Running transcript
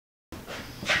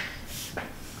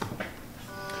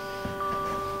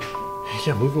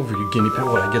Yeah, move over, you guinea pig.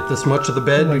 What, I get this much of the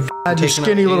bed? Oh my God, you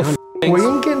skinny little f***. Well,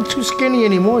 you ain't getting too skinny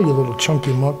anymore, you little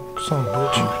chunky muck. Son of a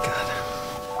bitch. Oh my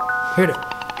God. Hit it.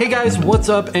 Hey guys, what's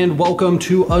up and welcome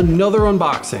to another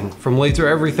unboxing from Laser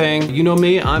Everything. You know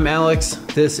me, I'm Alex,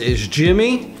 this is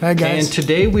Jimmy. Hi guys. And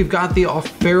today we've got the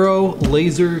Aufero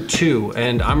Laser 2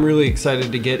 and I'm really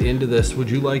excited to get into this. Would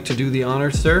you like to do the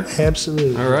honors, sir?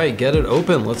 Absolutely. All right, get it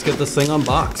open. Let's get this thing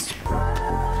unboxed.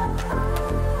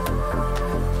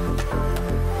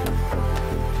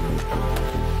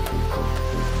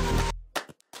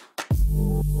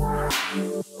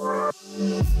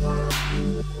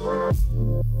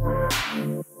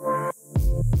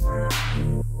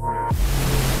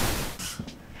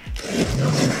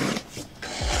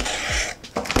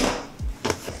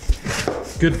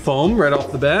 Good foam right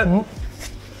off the bat.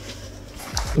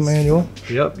 The manual.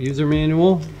 Yep, user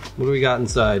manual. What do we got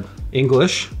inside?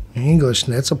 English. English,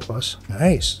 that's a plus.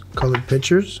 Nice. Colored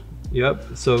pictures.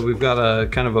 Yep, so we've got a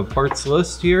kind of a parts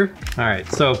list here. All right,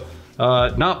 so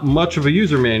not much of a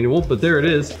user manual, but there it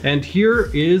is. And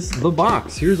here is the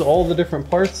box. Here's all the different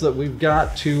parts that we've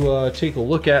got to take a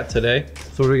look at today.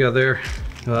 So what do we got there?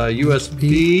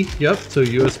 USB. Yep, so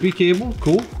USB cable,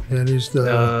 cool. That is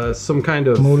the some kind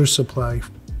of motor supply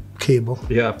cable.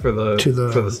 Yeah, for the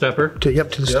stepper. To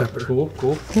the stepper. Cool,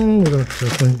 cool. And we're gonna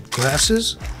put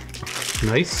glasses.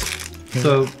 Nice. Yeah.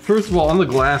 So first of all, on the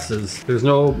glasses, there's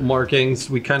no markings.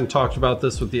 We kind of talked about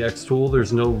this with the X tool.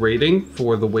 There's no rating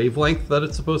for the wavelength that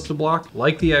it's supposed to block.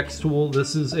 Like the X tool,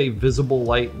 this is a visible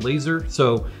light laser,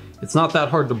 so it's not that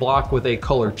hard to block with a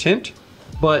color tint,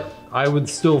 but I would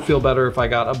still feel better if I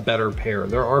got a better pair.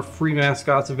 There are free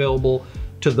mascots available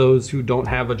to those who don't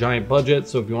have a giant budget.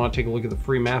 So if you want to take a look at the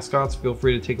free mascots, feel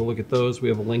free to take a look at those. We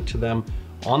have a link to them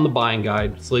on the buying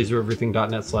guide. It's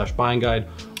lasereverything.net/buying guide,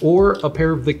 or a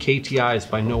pair of the KTIs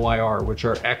by No IR, which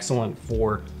are excellent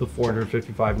for the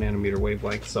 455 nanometer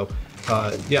wavelength. So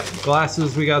yeah,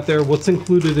 glasses we got there. What's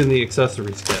included in the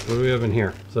accessories kit? What do we have in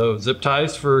here? So zip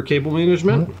ties for cable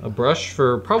management, a brush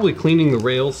for probably cleaning the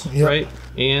rails, right?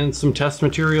 And some test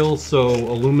materials, so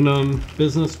aluminum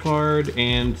business card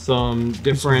and some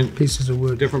different pieces of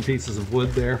wood.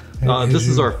 There. This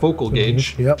is our focal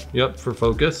gauge. Yep, for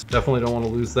focus. Definitely don't want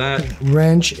to lose that.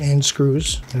 Wrench and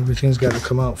screws. Everything's got to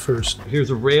come out first.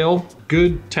 Here's a rail.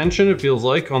 Good tension, it feels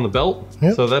like, on the belt.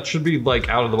 So that should be like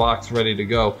out of the box, ready to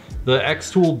go. The X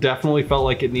tool definitely felt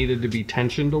like it needed to be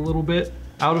tensioned a little bit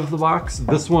out of the box.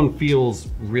 This one feels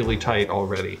really tight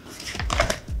already.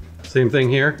 Same thing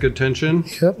here, good tension.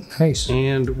 Yep, nice.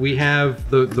 And we have,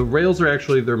 the rails are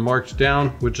actually, they're marked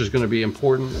down, which is gonna be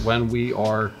important when we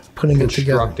are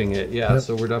constructing it. Yeah,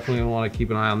 so we're definitely gonna wanna keep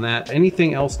an eye on that.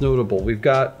 Anything else notable? We've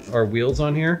got our wheels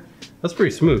on here. That's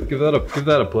pretty smooth, give that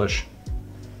a push.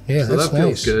 Yeah, so that's that feels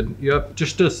nice. good. Yep,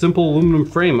 just a simple aluminum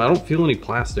frame. I don't feel any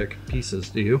plastic pieces,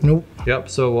 do you? Nope. Yep,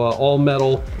 so all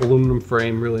metal aluminum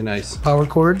frame, really nice. Power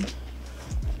cord.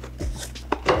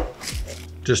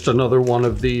 Just another one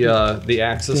of the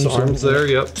Axis arms there,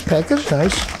 yep. It's packaged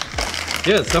nice.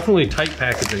 Yeah, it's definitely tight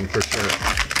packaging for sure.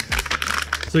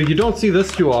 So you don't see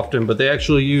this too often, but they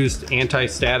actually used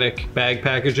anti-static bag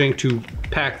packaging to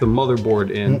pack the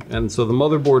motherboard in. And so the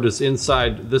motherboard is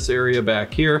inside this area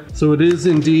back here. So it is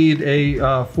indeed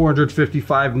a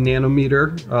 455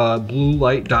 nanometer blue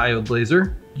light diode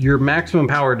laser. Your maximum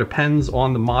power depends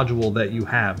on the module that you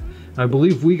have. I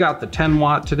believe we got the 10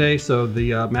 watt today, so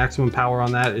the maximum power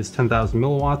on that is 10,000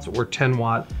 milliwatts or 10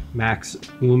 watt max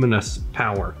luminous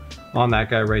power on that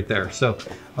guy right there. So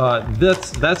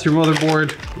that's your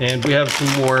motherboard, and we have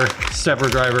some more stepper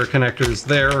driver connectors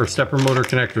there, or stepper motor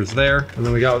connectors there. And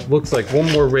then we got, looks like one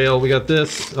more rail. We got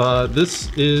this. This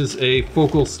is a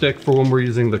focal stick for when we're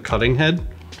using the cutting head.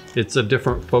 It's a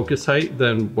different focus height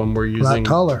than when we're using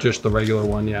just the regular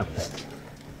one, yeah.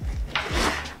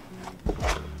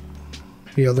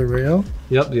 The other rail?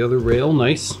 Yep, the other rail,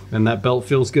 nice. And that belt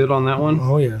feels good on that one.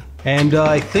 Oh yeah. And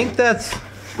I think that's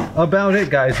about it,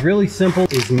 guys. Really simple.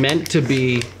 It's meant to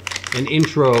be an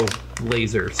intro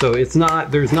laser. So it's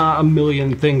not, there's not a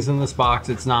million things in this box.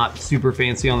 It's not super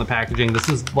fancy on the packaging. This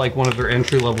is like one of their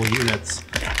entry-level units.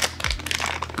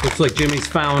 Looks like Jimmy's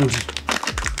found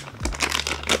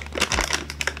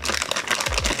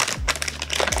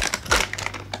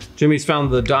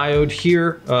the diode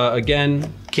here.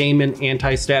 Again, came in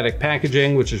anti-static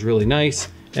packaging, which is really nice.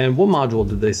 And what module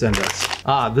did they send us?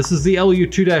 This is the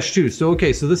LU2-2. So,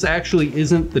 okay, so this actually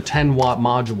isn't the 10 watt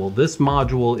module. This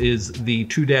module is the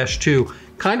 2-2.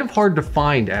 Kind of hard to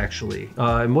find, actually.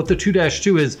 And what the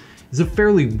 2-2 is a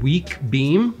fairly weak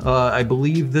beam. I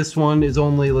believe this one is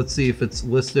only, let's see if it's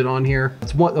listed on here.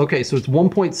 It's one, okay, so it's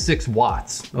 1.6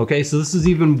 watts. Okay, so this is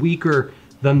even weaker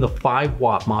than the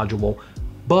 5-watt module,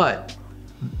 but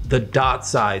the dot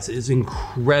size is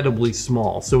incredibly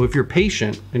small. So if you're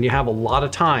patient and you have a lot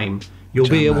of time, you'll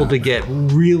be able to get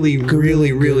really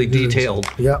detailed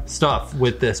stuff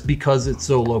with this because it's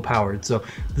so low powered. So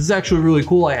this is actually really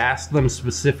cool. I asked them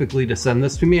specifically to send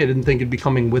this to me. I didn't think it'd be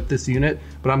coming with this unit,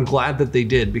 but I'm glad that they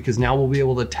did, because now we'll be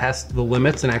able to test the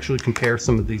limits and actually compare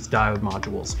some of these diode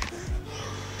modules.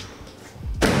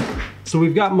 So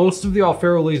we've got most of the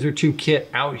Aufero Laser 2 kit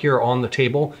out here on the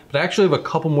table, but I actually have a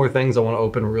couple more things I want to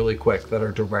open really quick that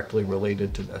are directly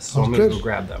related to this. So I'm going to go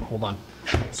grab them. Hold on.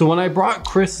 So when I brought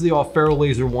Chris the Aufero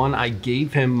Laser 1, I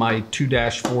gave him my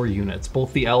 2-4 units,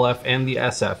 both the LF and the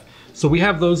SF. So we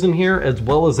have those in here as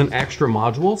well as an extra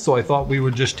module. So I thought we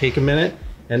would just take a minute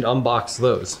and unbox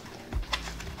those.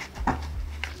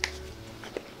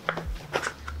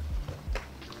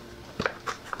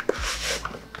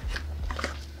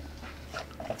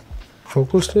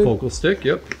 Focal stick? Focal stick,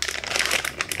 yep.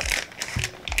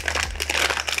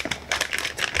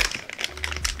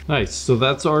 Nice, so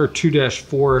that's our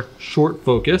 2-4 short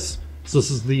focus. So this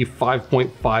is the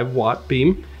 5.5 watt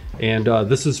beam, and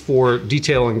this is for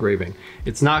detail engraving.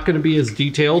 It's not gonna be as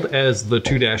detailed as the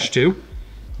 2-2,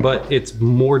 but it's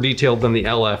more detailed than the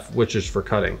LF, which is for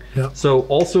cutting. Yep. So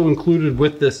also included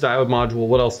with this diode module,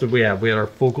 what else did we have? We had our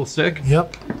focal stick.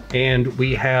 Yep. And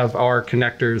we have our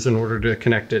connectors in order to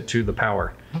connect it to the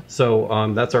power.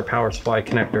 So that's our power supply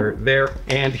connector there.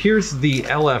 And here's the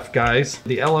LF, guys.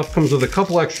 The LF comes with a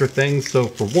couple extra things. So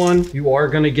for one, you are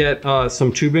gonna get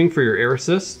some tubing for your air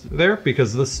assist there,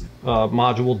 because this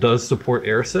module does support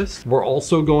air assist. We're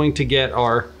also going to get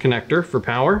our connector for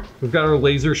power. We've got our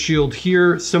laser shield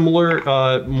here,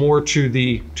 similar more to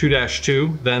the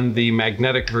 2-2 than the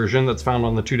magnetic version that's found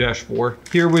on the 2-4.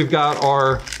 Here we've got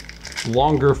our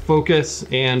longer focus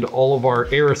and all of our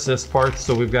air assist parts.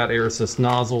 So we've got air assist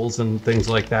nozzles and things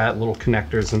like that, little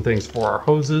connectors and things for our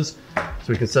hoses. So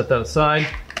we can set that aside.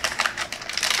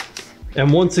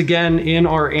 And once again, in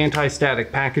our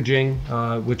anti-static packaging,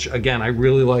 which again, I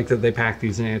really like that they pack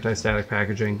these in anti-static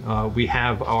packaging, we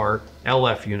have our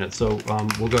LF unit. So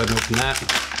we'll go ahead and open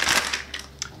that.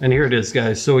 And here it is,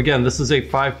 guys. So again, this is a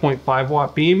 5.5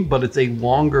 watt beam, but it's a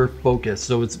longer focus,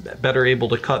 so it's better able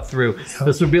to cut through. Yep.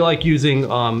 This would be like using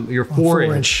your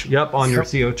 4-inch, yep, on your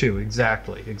CO2.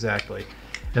 Exactly.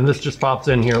 And this just pops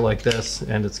in here like this,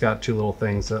 and it's got two little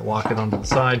things that lock it onto the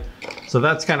side. So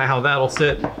that's kind of how that'll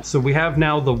sit. So we have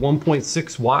now the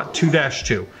 1.6 watt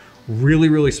 2-2,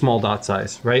 really small dot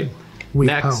size, right? Weak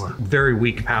Next, power. Very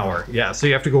weak power. Yeah, so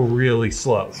you have to go really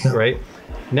slow, yep, right?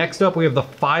 Next up, we have the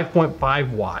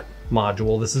 5.5 watt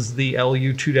module. This is the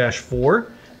LU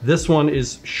 2-4. This one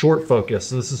is short focus.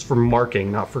 So this is for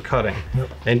marking, not for cutting. Yep.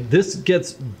 And this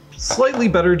gets slightly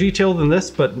better detail than this,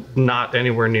 but not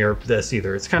anywhere near this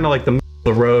either. It's kind of like the middle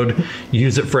of the road,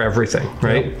 use it for everything,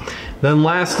 right? Yep. Then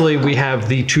lastly, we have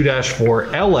the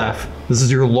 2-4 LF. This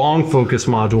is your long focus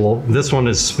module. This one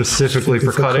is specifically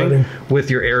for cutting with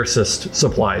your air assist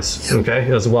supplies, yep,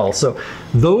 okay, as well. So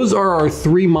those are our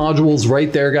 3 modules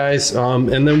right there, guys.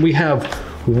 And then we have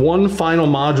one final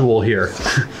module here,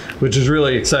 which is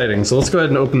really exciting. So let's go ahead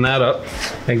and open that up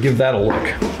and give that a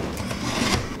look.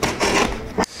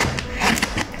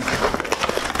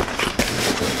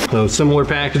 So similar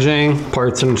packaging,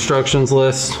 parts and instructions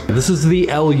list. This is the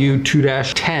LU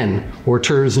 2-10,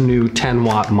 Ortur's new 10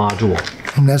 watt module.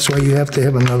 And that's why you have to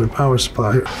have another power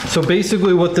supply. So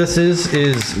basically what this is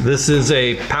this is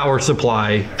a power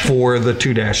supply for the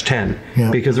 2-10,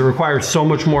 yeah, because it requires so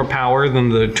much more power than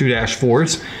the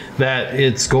 2-4s that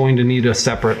it's going to need a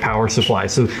separate power supply.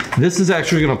 So this is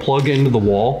actually going to plug into the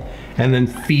wall and then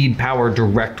feed power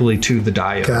directly to the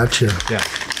diode. Gotcha. Yeah.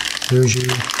 There's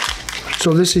your...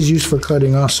 So this is used for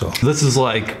cutting also? This is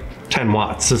like 10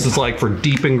 watts. This is like for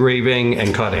deep engraving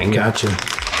and cutting. Gotcha. Yeah.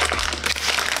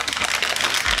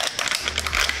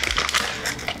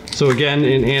 So again,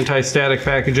 in anti-static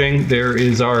packaging, there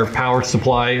is our power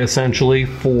supply essentially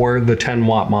for the 10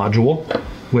 watt module,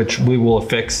 which we will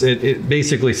affix. It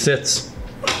basically sits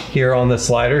here on the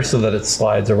slider so that it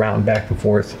slides around back and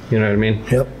forth, you know what I mean?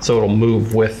 Yep. So it'll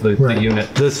move with the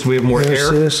unit. This, we have more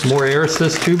air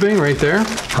assist tubing right there.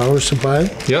 Power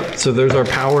supply. Yep, so there's our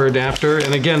power adapter.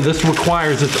 And again, this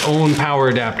requires its own power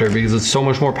adapter because it's so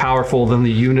much more powerful than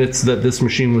the units that this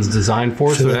machine was designed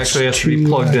for. So it actually has to be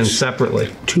plugged in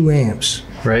separately. 2 amps.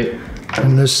 Right.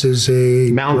 And this is a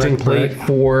mounting plate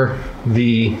for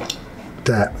the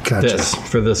gotcha. This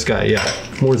for this guy, yeah.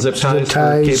 More zip ties,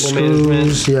 for cable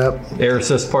screws, management. Yep. Air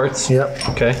assist parts. Yep.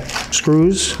 Okay.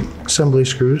 Screws, assembly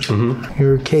screws. Mm-hmm.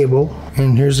 Your cable,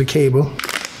 and here's the cable.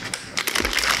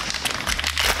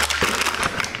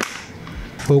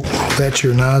 Oh, that's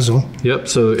your nozzle. Yep,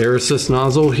 so air assist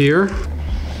nozzle here.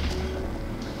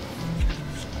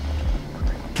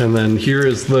 And then here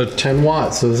is the 10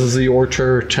 watts. So this is the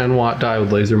Ortur 10 watt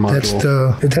diode laser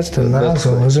module. That's the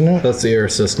nozzle, isn't it? That's the air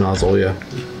assist nozzle, yeah.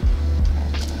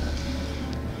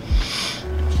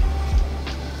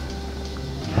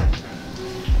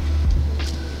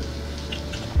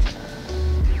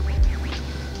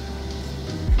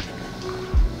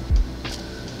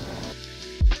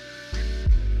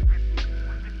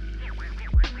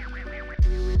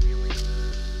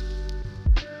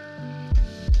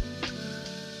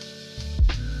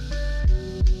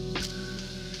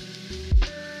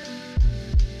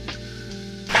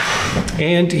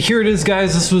 And here it is,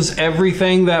 guys. This was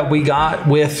everything that we got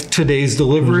with today's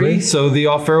delivery. So the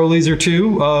Aufero Laser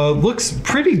 2 looks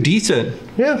pretty decent.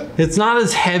 Yeah. It's not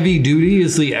as heavy duty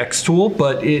as the X tool,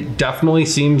 but it definitely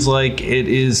seems like it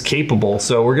is capable.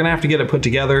 So we're gonna have to get it put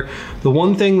together. The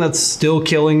one thing that's still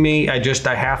killing me, I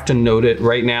have to note it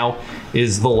right now,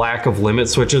 is the lack of limit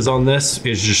switches on this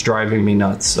is just driving me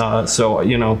nuts. So,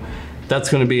 you know,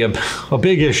 that's going to be a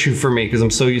big issue for me because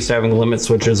I'm so used to having limit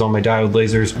switches on my diode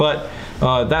lasers. But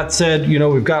that said, you know,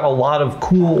 we've got a lot of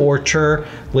cool Ortur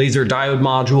laser diode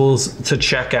modules to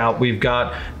check out. We've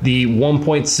got the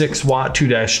 1.6 watt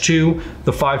 2-2,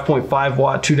 the 5.5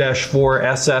 watt 2-4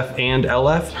 SF and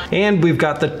LF, and we've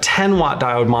got the 10 watt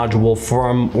diode module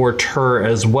from Ortur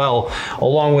as well,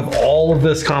 along with all of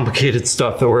this complicated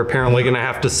stuff that we're apparently going to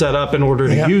have to set up in order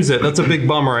to use it. That's a big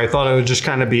bummer. I thought it would just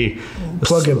kind of be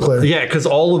plug and play. Yeah, because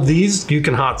all of these you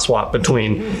can hot swap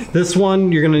between. This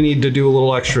one you're going to need to do a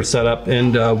little extra setup,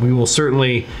 and we will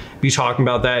certainly be talking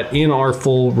about that in our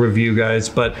full review, guys.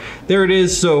 But there it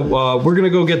is. So we're going to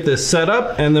go get this set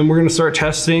up, and then we're going to start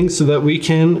testing so that we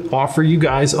can offer you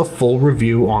guys a full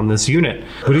review on this unit.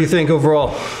 What do you think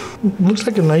overall? Looks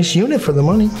like a nice unit for the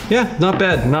money. Yeah, not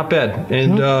bad, not bad.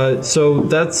 And so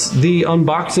that's the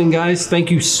unboxing, guys. Thank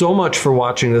you so much for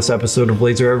watching this episode of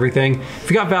Laser Everything.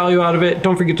 If you got value out of it,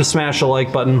 don't forget to smash the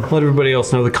like button. Let everybody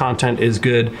else know the content is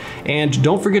good. And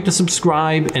don't forget to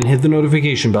subscribe and hit the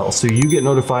notification bell so you get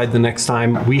notified the next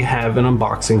time we have an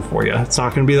unboxing for you. It's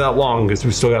not going to be that long because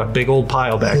we've still got a big old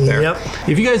pile back there. Yep.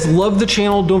 If you guys love the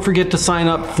channel, don't forget to sign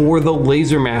up for the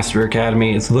Laser Master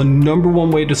Academy. It's the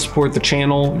 #1 way to support the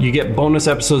channel. You get bonus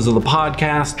episodes of the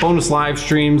podcast, bonus live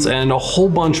streams, and a whole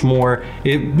bunch more.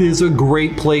 It is a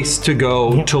great place to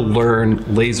go to learn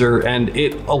laser, and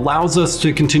it allows us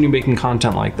to continue making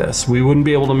content like this. We wouldn't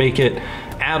be able to make it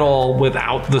at all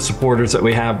without the supporters that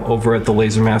we have over at the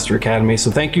Laser Master Academy.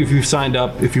 So thank you if you've signed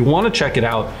up. If you want to check it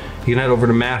out, you can head over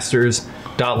to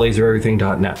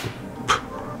masters.lasereverything.net.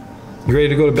 You ready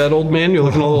to go to bed, old man? You're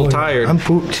looking a little tired. I'm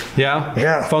pooped. Yeah?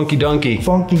 Yeah. Funky donkey.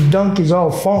 Funky donkey's all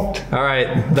funked. All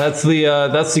right, that's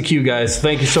the cue, guys.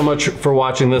 Thank you so much for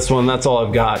watching this one. That's all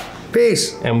I've got.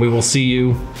 Peace. And we will see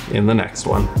you in the next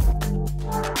one.